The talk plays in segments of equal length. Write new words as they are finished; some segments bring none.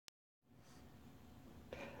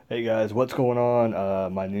Hey guys, what's going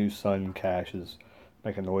on? My new son Cash is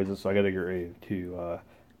making noises, so I gotta get ready to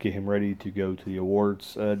get him ready to go to the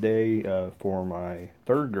awards day for my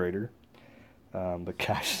third grader. But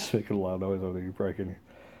Cash is making a lot of noise over there. You probably can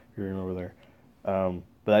hear him over there.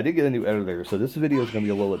 But I did get a new editor, so this video is gonna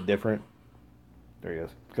be a little bit different. There he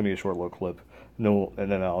is. It's gonna be a short little clip. No,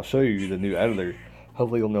 and then I'll show you the new editor.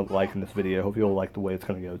 Hopefully you'll know liking this video. Hopefully you'll like the way it's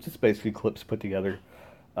gonna go. It's just basically clips put together.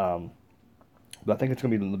 Um, but I think it's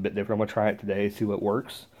going to be a little bit different. I'm going to try it today, see what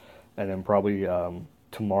works, and then probably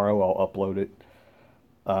tomorrow I'll upload it.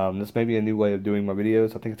 This may be a new way of doing my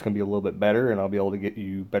videos. I think it's going to be a little bit better, and I'll be able to get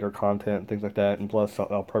you better content and things like that. And plus,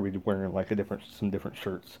 I'll probably be wearing like some different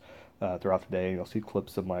shirts throughout the day. You'll see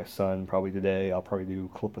clips of my son probably today. I'll probably do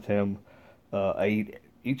a clip with him.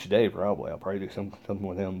 Each day probably. I'll probably do something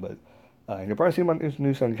with him. But you'll probably see my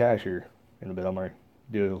new son Cash here in a bit. I'm going to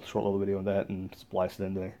do a short little video on that and splice it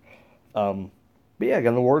in there. But yeah,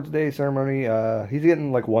 got an awards day ceremony. He's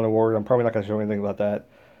getting like one award. I'm probably not gonna show anything about that.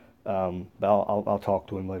 But I'll talk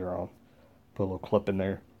to him later on. Put a little clip in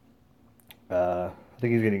there. I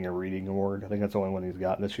think he's getting a reading award. I think that's the only one he's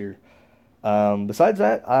gotten this year. Besides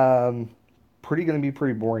that, gonna be a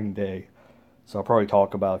pretty boring day. So I'll probably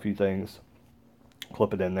talk about a few things.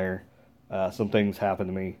 Clip it in there. Some things happened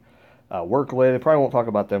to me work related. Probably won't talk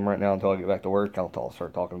about them right now until I get back to work. I'll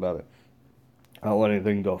start talking about it. I don't want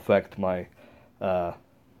anything to affect my uh,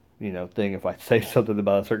 thing if I say something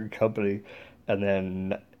about a certain company and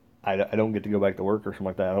then I don't get to go back to work or something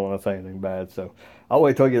like that. I don't want to say anything bad. So I'll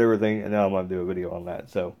wait till I get everything and then I'm going to do a video on that.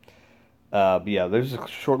 So, but yeah, there's a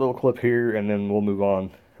short little clip here and then we'll move on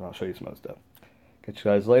and I'll show you some other stuff. Catch you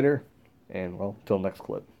guys later and well, till next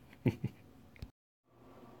clip.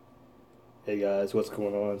 Hey guys, what's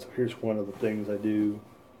going on? So here's one of the things I do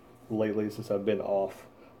lately since I've been off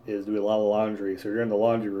is do a lot of laundry. So you're in the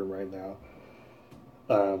laundry room right now.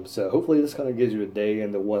 So hopefully this kind of gives you a day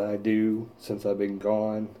into what I do since I've been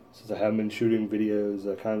gone, since I haven't been shooting videos,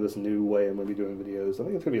 kind of this new way I'm going to be doing videos. I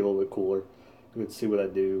think it's going to be a little bit cooler. You can see what I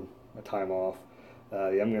do, my time off.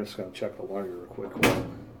 Yeah, I'm just going to check the laundry real quick while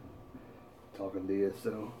I'm talking to you.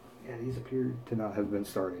 So, yeah, these appear to not have been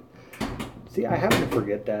started. See, I happen to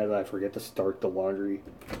forget that. I forget to start the laundry.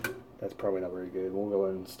 That's probably not very good. We'll go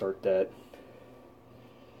ahead and start that.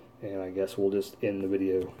 And I guess we'll just end the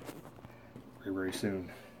video very soon.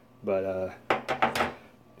 But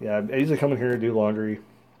yeah, I usually come in here to do laundry,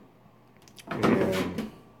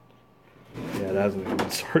 and yeah, it hasn't even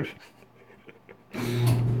started.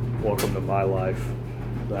 Welcome to my life.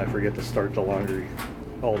 I forget to start the laundry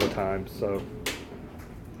all the time, so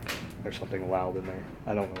there's something loud in there.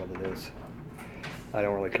 I don't know what it is. I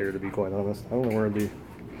don't really care, to be quite honest. I don't know where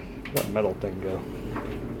that metal thing go.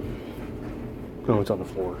 Oh, it's on the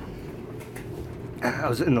floor. I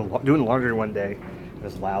was doing laundry one day, and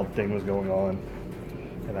this loud thing was going on,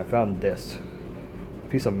 and I found this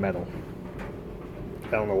piece of metal.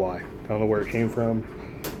 I don't know why. I don't know where it came from.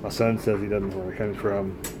 My son says he doesn't know where it comes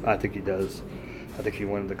from. I think he does. I think he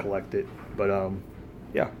wanted to collect it. But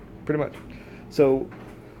yeah, pretty much. So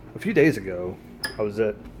a few days ago, I was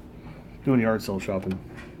doing yard sale shopping,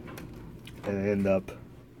 and I ended up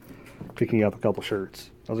picking up a couple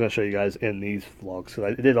shirts. I was gonna show you guys in these vlogs because I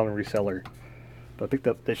did it on a reseller. But I picked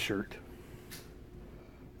up this shirt,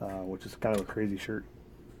 which is kind of a crazy shirt,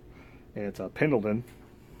 and it's a Pendleton.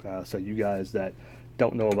 So you guys that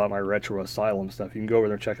don't know about my retro asylum stuff, you can go over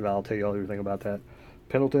there and check it out. I'll tell you everything about that.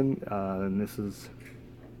 Pendleton, and this is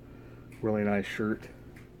a really nice shirt.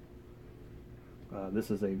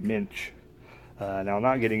 This is a Minch. Now I'm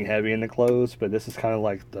not getting heavy in the clothes, but this is kind of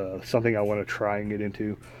like something I want to try and get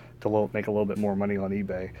into to make a little bit more money on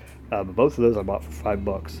eBay. But both of those I bought for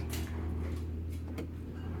 $5.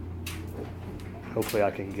 Hopefully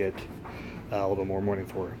I can get a little bit more money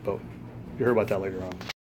for it, but you'll hear about that later on.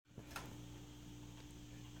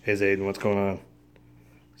 Hey Zayden, what's going on?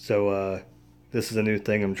 So this is a new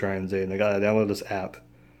thing I'm trying, Zayden. I gotta download this app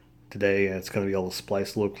today, and it's gonna be able to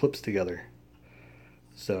splice little clips together.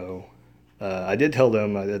 So I did tell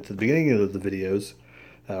them at the beginning of the videos,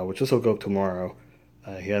 which this will go up tomorrow,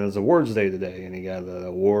 he had his awards day today, and he got an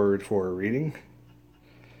award for reading.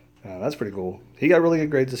 That's pretty cool. He got really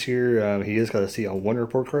good grades this year. He just got a C on one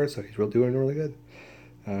report card, so he's doing really good.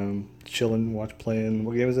 Chilling, playing.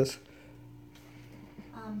 What game is this?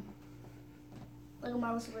 Lego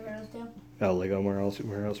Marvel Superheroes 2. Oh, Lego Marvel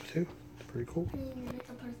Superheroes 2. Pretty cool. It's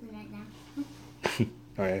a person right now.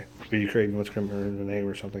 Alright. Are you creating what's her name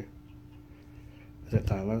or something? Is it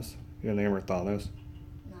Thanos? Your name her Thanos?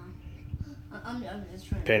 No. I'm just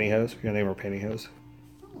trying. Pantyhose? Your name her Pantyhose?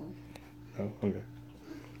 Oh. Oh, okay.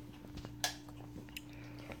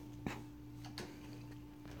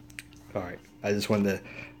 Alright, I just wanted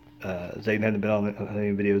to, Zayden hadn't been on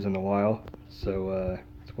any videos in a while, so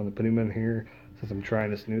just wanted to put him in here since I'm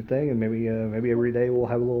trying this new thing, and maybe every day we'll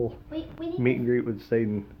have a little meet and greet with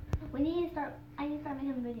Zayden. We need to start, I need to start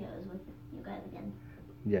making videos with you guys again.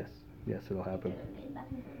 Yes, it'll happen. Get back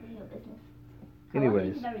into the video business.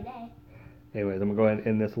 Anyways, Every day. I'm going to go ahead and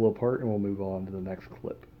end this little part, and we'll move on to the next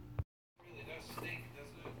clip.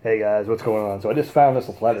 Hey guys, what's going on? So I just found this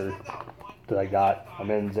letter that I got. I'm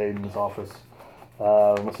in Zayden's office.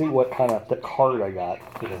 Let's see what kind of card I got.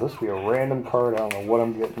 Because this would be a random card. I don't know what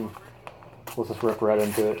I'm getting. Let's just rip right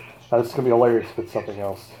into it. Now, this is going to be hilarious if it's something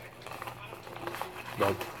else.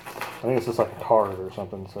 But I think it's just like a card or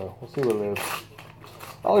something, so we'll see what it is.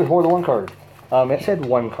 Oh, there's more than one card. It said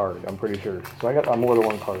one card, I'm pretty sure. So I got more than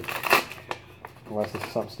one card. Unless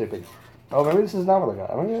it's something stupid. Oh, maybe this is not what I got.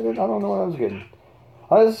 I don't know what I was getting.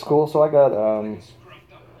 Oh, this is cool. So I got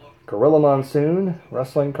Gorilla Monsoon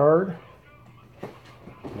wrestling card.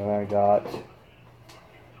 And then I got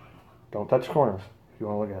Don't Touch Corners if you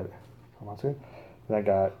want to look at it. Monsoon. Then I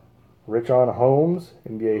got Richaun Holmes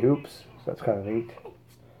NBA hoops. So that's kind of neat.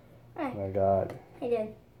 Right. And I got. I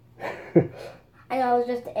did. I know I was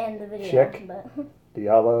just to end the video, Check. but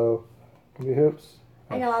Diallo NBA hoops.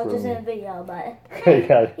 I know I was just in a video, but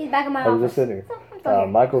Yeah, he's back in my I was office. just sitting here. So I'm still here.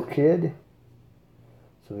 Michael Kidd.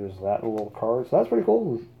 So there's that little card. So that's pretty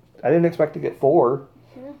cool. I didn't expect to get 4.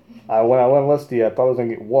 When I went listed, I thought I was going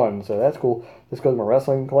to get 1. So that's cool. This goes to my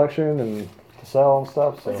wrestling collection and to sell and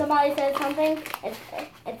stuff. So. When somebody says something, it's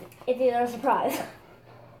either a surprise.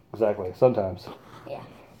 Exactly. Sometimes. Yeah.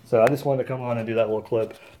 So I just wanted to come on and do that little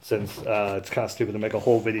clip since it's kind of stupid to make a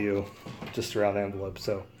whole video just around the envelope.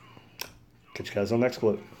 So catch you guys on the next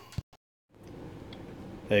clip.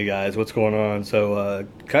 Hey guys, what's going on? So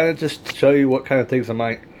kind of just to show you what kind of things I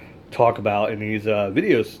might talk about in these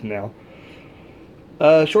videos now.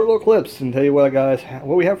 Short little clips and tell you what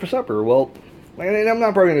we have for supper. Well, I'm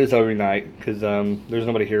not probably gonna do this every night because there's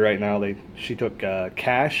nobody here right now. She took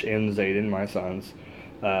Cash and Zayden, my sons.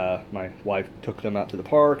 My wife took them out to the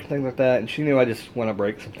park, things like that, and she knew I just want a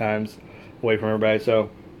break sometimes away from everybody. So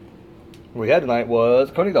what we had tonight was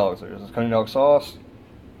coney dogs. There's coney dog sauce,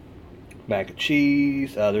 mac and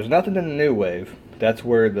cheese. There's nothing in the new wave. That's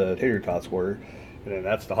where the tater tots were, and then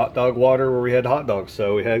that's the hot dog water where we had hot dogs.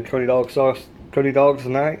 So we had coney dog sauce, coney dogs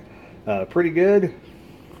tonight. Pretty good.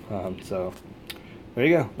 So there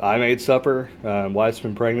you go. I made supper. Wife's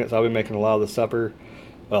been pregnant, so I've been making a lot of the supper.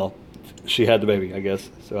 Well, she had the baby, I guess.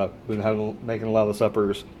 So I've been making a lot of the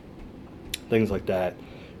suppers, things like that.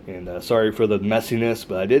 And sorry for the messiness,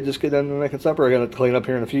 but I did just get done making supper. I got to clean up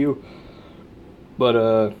here in a few. But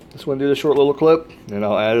just want to do this short little clip, and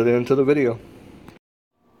I'll add it into the video.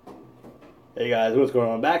 Hey guys, what's going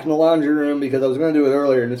on? Back in the laundry room because I was going to do it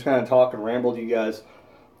earlier and just kind of talk and ramble to you guys.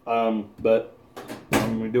 But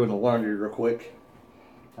I'm going to do the laundry real quick.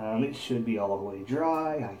 It should be all the way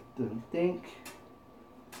dry, I don't think.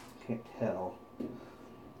 Can't tell.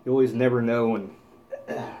 You always never know when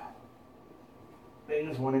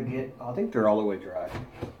things want to get. I think they're all the way dry.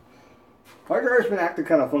 My dryer's been acting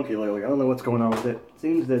kind of funky lately. I don't know what's going on with it. It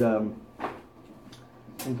seems that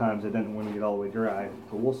sometimes it doesn't want to get all the way dry,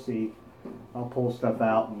 but we'll see. I'll pull stuff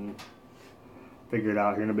out and figure it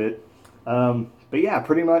out here in a bit. But yeah,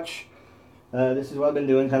 pretty much this is what I've been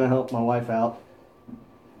doing, kind of help my wife out.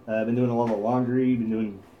 I've been doing a lot of laundry,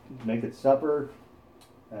 making supper,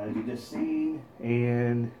 as you just seen,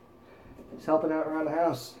 and just helping out around the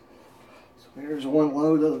house. So there's one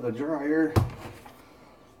load of the dryer,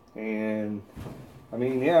 and I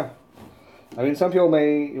mean, yeah. I mean, some people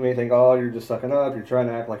may think, oh, you're just sucking up, you're trying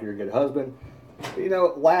to act like you're a good husband. But, you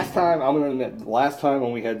know, last time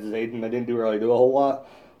when we had Zayden, I didn't really do a whole lot,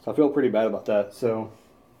 so I feel pretty bad about that. So,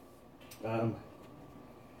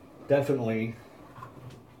 definitely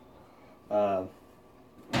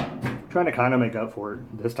trying to kind of make up for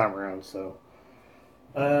it this time around. So,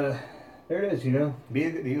 there it is. You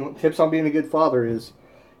know, tips on being a good father is,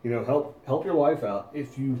 you know, help your wife out.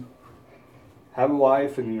 If you have a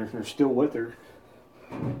wife and you're still with her,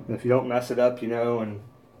 and if you don't mess it up, you know, and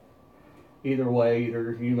either way,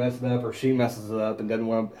 either you mess it up or she messes it up and doesn't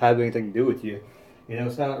want to have anything to do with you. You know,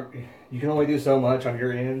 it's not. You can only do so much on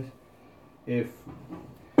your end. If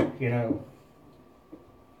you know,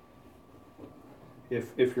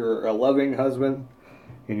 if you're a loving husband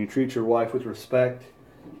and you treat your wife with respect,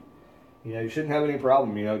 you know, you shouldn't have any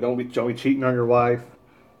problem. You know, don't be cheating on your wife,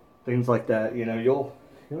 things like that. You know, you'll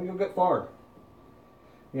get far.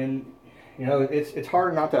 And you know, it's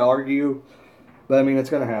hard not to argue, but I mean, it's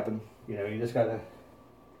gonna happen. You know, you just gotta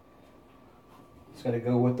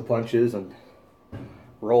go with the punches and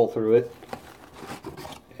roll through it.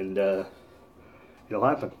 and it'll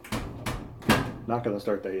happen. Not gonna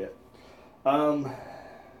start that yet. But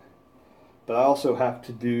I also have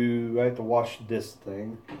to wash this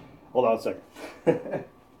thing. Hold on a second.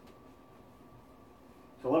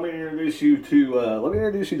 So let me introduce you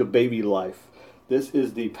to Baby Life. This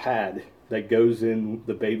is the pad that goes in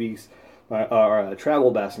the baby's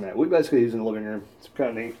travel bassinet. We basically use it in the living room. It's kind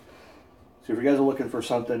of neat. So if you guys are looking for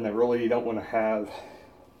something that really you don't want to have,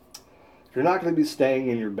 if you're not going to be staying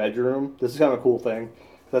in your bedroom, this is kind of a cool thing.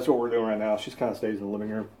 That's what we're doing right now. She just kind of stays in the living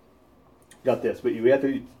room. Got this, but you have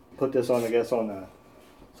to put this on, I guess, on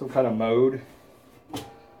some kind of mode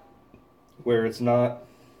where it's not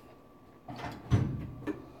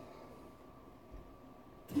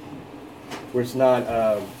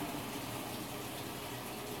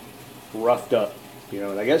roughed up,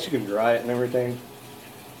 and I guess you can dry it and everything,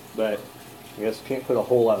 but I guess you can't put a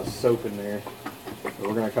whole lot of soap in there. But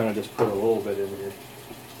we're going to kind of just put a little bit in here.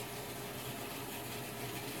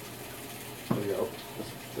 There we go.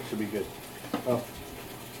 That should be good. Oh.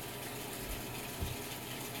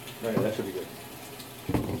 Right, that should be good.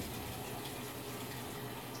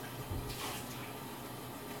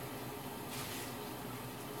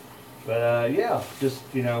 But yeah, just,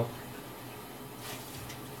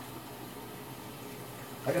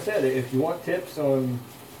 like I said, if you want tips on,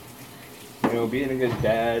 being a good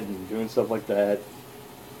dad and doing stuff like that,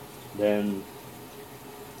 then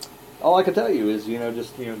all I can tell you is,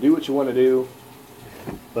 just, do what you want to do.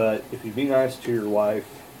 But if you be nice to your wife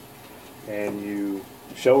and you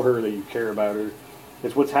show her that you care about her,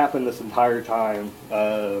 it's what's happened this entire time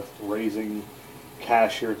of raising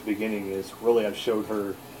Cash here at the beginning is really I've showed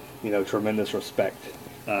her, tremendous respect,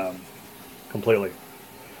 completely.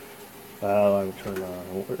 Let me turn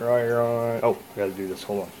on dryer on. Oh, I gotta do this.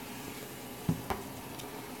 Hold on.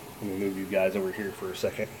 Let me move you guys over here for a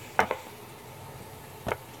second. I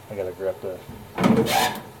gotta grab the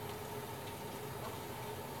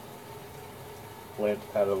lint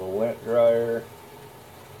out of the lint dryer.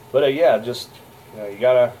 But yeah, just you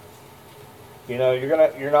gotta,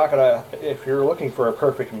 you're not gonna, if you're looking for a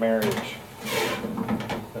perfect marriage,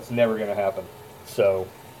 that's never gonna happen. So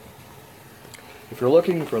if you're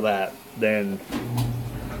looking for that, then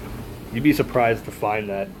you'd be surprised to find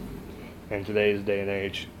that in today's day and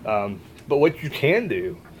age. But what you can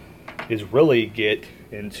do is really get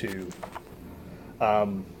into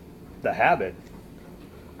the habit.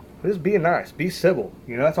 Just being nice, be civil.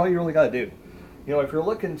 That's all you really got to do. If you're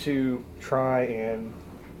looking to try and,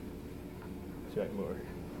 see if I can move over here.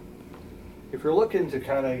 If you're looking to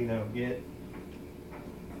kind of, get,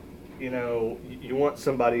 you want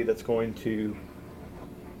somebody that's going to,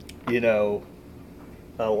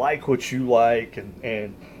 like what you like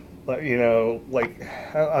and like,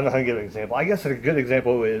 I don't know how to give an example. I guess a good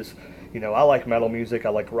example is, I like metal music, I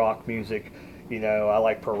like rock music, I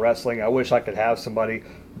like pro wrestling. I wish I could have somebody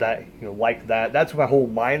that, like that. That's what my whole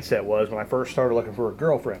mindset was when I first started looking for a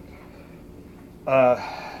girlfriend.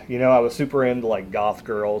 I was super into like goth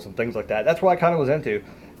girls and things like that. That's what I kind of was into.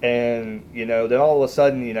 And, then all of a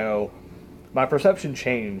sudden, my perception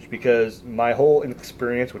changed because my whole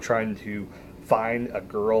experience with trying to find a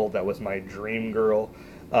girl that was my dream girl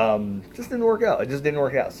just didn't work out. It just didn't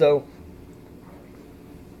work out. So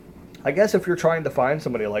I guess if you're trying to find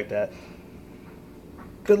somebody like that,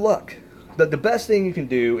 good luck. The best thing you can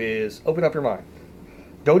do is open up your mind.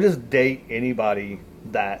 Don't just date anybody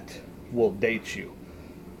that will date you.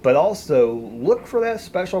 But also look for that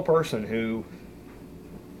special person who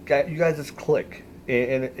got you guys just click.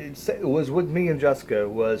 And it was with me and Jessica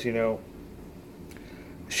was,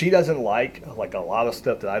 she doesn't like a lot of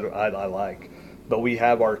stuff that I like. But we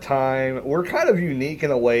have our time. We're kind of unique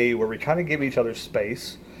in a way where we kind of give each other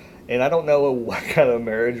space. And I don't know what kind of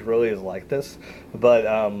marriage really is like this,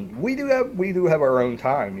 but we do have our own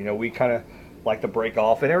time. We kind of like to break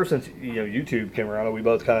off, and ever since YouTube came around, we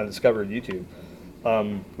both kind of discovered YouTube.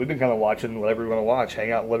 We've been kind of watching whatever we want to watch,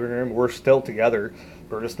 hang out in the living room. We're still together,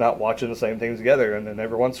 we're just not watching the same things together. And then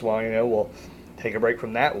every once in a while, we'll take a break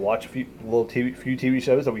from that, watch a few TV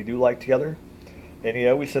shows that we do like together,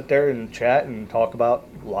 and we sit there and chat and talk about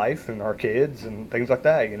life and our kids and things like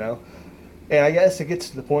that. And I guess it gets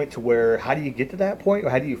to the point to where, how do you get to that point? Or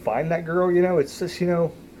how do you find that girl? It's just,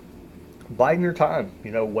 biding your time,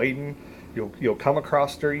 waiting. You'll come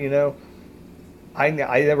across her, I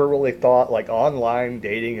never really thought like online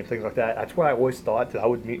dating and things like that. That's what I always thought, that I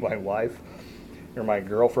would meet my wife or my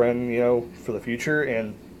girlfriend, for the future.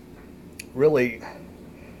 And really,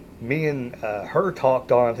 me and her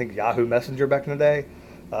talked on, I think, Yahoo Messenger back in the day,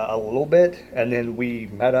 a little bit. And then we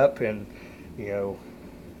met up and,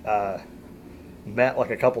 met like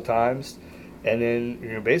a couple times, And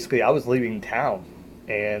then, basically I was leaving town,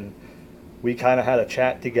 and we kind of had a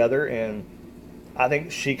chat together, and I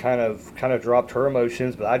think she kind of dropped her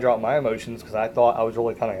emotions, but I dropped my emotions because I thought I was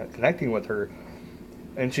really kind of connecting with her,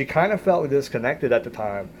 and she kind of felt disconnected at the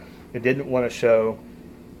time and didn't want to show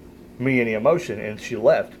me any emotion, and she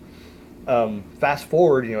left. Fast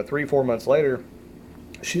forward, 3, 4 months later,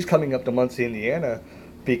 she's coming up to Muncie, Indiana,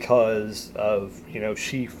 because of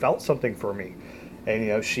she felt something for me,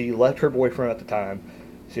 and she left her boyfriend at the time.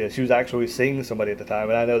 She was actually seeing somebody at the time,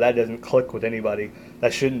 and I know that doesn't click with anybody.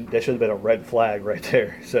 That should have been a red flag right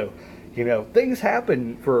there. So, things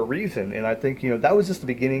happen for a reason, and I think that was just the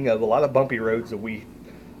beginning of a lot of bumpy roads that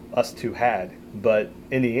us two had. But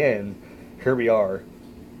in the end, here we are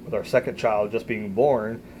with our second child just being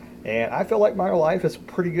born, and I feel like my life is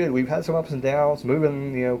pretty good. We've had some ups and downs,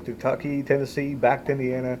 moving to Kentucky, Tennessee, back to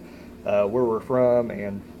Indiana, where we're from,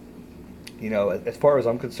 and as far as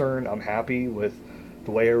I'm concerned, I'm happy with the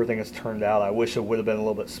way everything has turned out. I wish it would have been a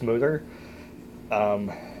little bit smoother.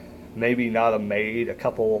 Maybe not have made a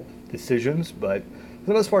couple decisions, but for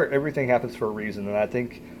the most part, everything happens for a reason, and I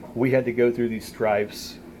think we had to go through these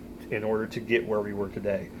stripes in order to get where we were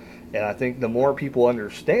today. And I think the more people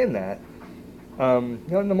understand that,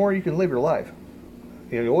 the more you can live your life.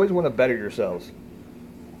 You always want to better yourselves.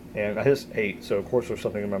 And I just ate, so of course there's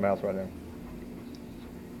something in my mouth right now.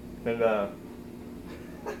 And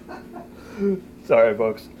sorry,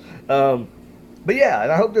 folks. But yeah,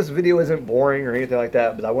 and I hope this video isn't boring or anything like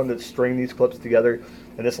that, but I wanted to string these clips together,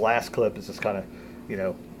 and this last clip is just kind of,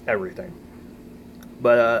 everything.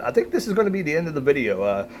 But I think this is going to be the end of the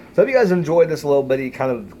video. So if you guys enjoyed this little bitty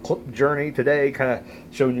kind of clip journey today, kind of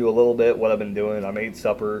showing you a little bit what I've been doing. I made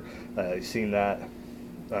supper. You've seen that.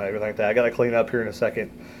 Everything like that. I got to clean up here in a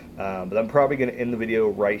second. But I'm probably going to end the video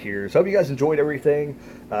right here. So I hope you guys enjoyed everything.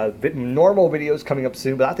 Normal videos coming up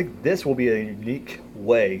soon, but I think this will be a unique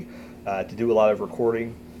way to do a lot of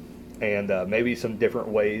recording, and maybe some different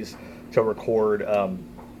ways to record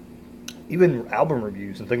even album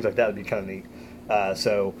reviews and things like that would be kind of neat.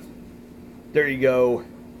 So there you go.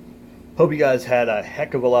 Hope you guys had a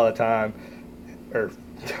heck of a lot of time or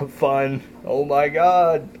fun. Oh my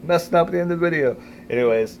god, messing up at the end of the video.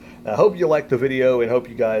 Anyways, I hope you liked the video, and hope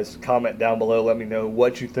you guys comment down below. Let me know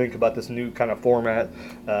what you think about this new kind of format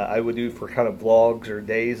I would do for kind of vlogs or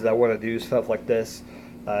days that I want to do stuff like this.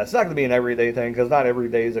 It's not going to be an everyday thing, because not every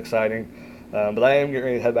day is exciting. But I am getting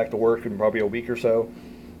ready to head back to work in probably a week or so.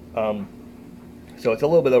 So it's a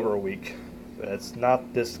little bit over a week. It's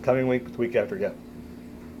not this coming week, but the week after yet.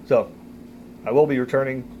 So I will be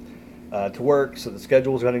returning to work, so the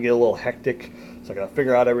schedule is going to get a little hectic. So I got to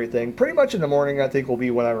figure out everything. Pretty much in the morning, I think, will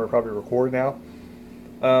be when I probably record now.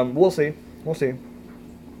 We'll see. We'll see.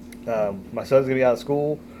 My son's going to be out of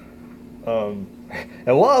school. And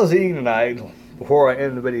while I was eating tonight, before I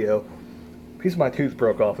end the video, a piece of my tooth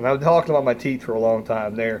broke off. And I've been talking about my teeth for a long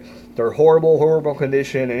time. They're horrible, horrible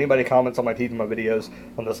condition. Anybody comments on my teeth in my videos,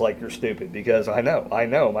 I'm just like, you're stupid. Because I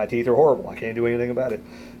know my teeth are horrible. I can't do anything about it.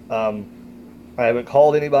 I haven't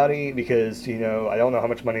called anybody because, I don't know how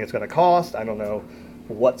much money it's going to cost. I don't know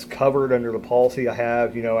what's covered under the policy I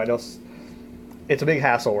have. I know it's a big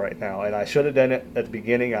hassle right now, and I should have done it at the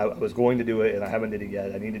beginning. I was going to do it, and I haven't did it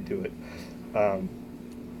yet. I need to do it.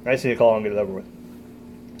 I just need to call and get it over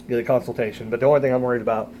with. Get a consultation. But the only thing I'm worried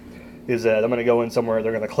about is that I'm going to go in somewhere,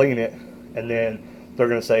 they're going to clean it, and then they're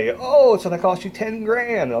going to say, oh, it's going to cost you 10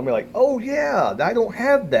 grand. And I'll be like, oh, yeah, I don't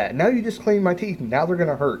have that. Now you just cleaned my teeth, and now they're going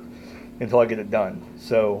to hurt until I get it done.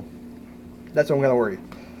 So that's what I'm kind of worried.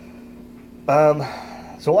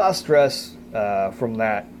 So a lot of stress from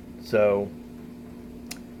that. So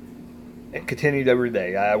it continued every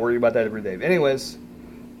day. I worry about that every day. But anyways,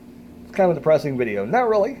 it's kind of a depressing video. Not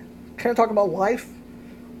really. Kind of talking about life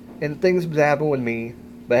and things that happen with me.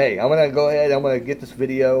 But hey, I'm going to go ahead. I'm going to get this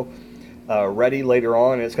video ready later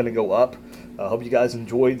on, and it's going to go up. I hope you guys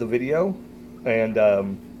enjoyed the video. And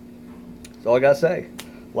that's all I got to say.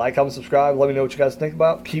 Like, comment, subscribe. Let me know what you guys think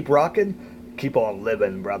about. Keep rocking. Keep on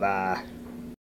living, brother.